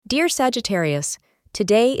Dear Sagittarius,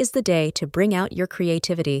 today is the day to bring out your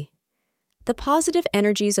creativity. The positive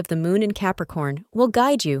energies of the moon in Capricorn will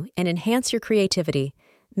guide you and enhance your creativity,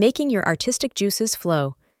 making your artistic juices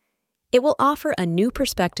flow. It will offer a new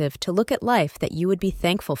perspective to look at life that you would be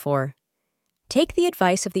thankful for. Take the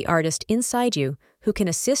advice of the artist inside you who can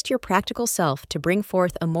assist your practical self to bring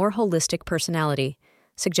forth a more holistic personality,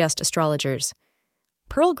 suggest astrologers.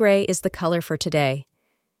 Pearl gray is the color for today.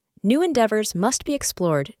 New endeavors must be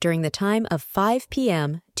explored during the time of 5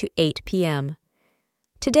 p.m. to 8 p.m.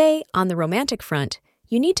 Today, on the romantic front,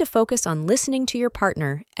 you need to focus on listening to your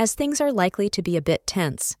partner as things are likely to be a bit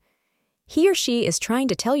tense. He or she is trying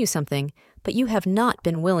to tell you something, but you have not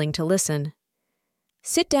been willing to listen.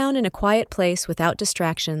 Sit down in a quiet place without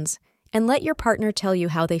distractions and let your partner tell you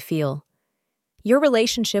how they feel. Your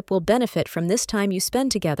relationship will benefit from this time you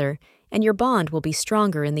spend together, and your bond will be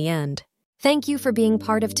stronger in the end. Thank you for being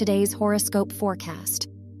part of today's horoscope forecast.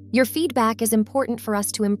 Your feedback is important for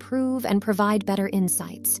us to improve and provide better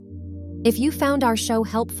insights. If you found our show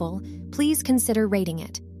helpful, please consider rating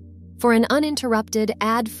it. For an uninterrupted,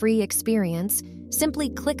 ad-free experience, simply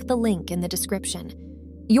click the link in the description.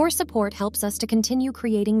 Your support helps us to continue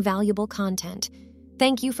creating valuable content.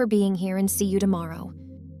 Thank you for being here and see you tomorrow.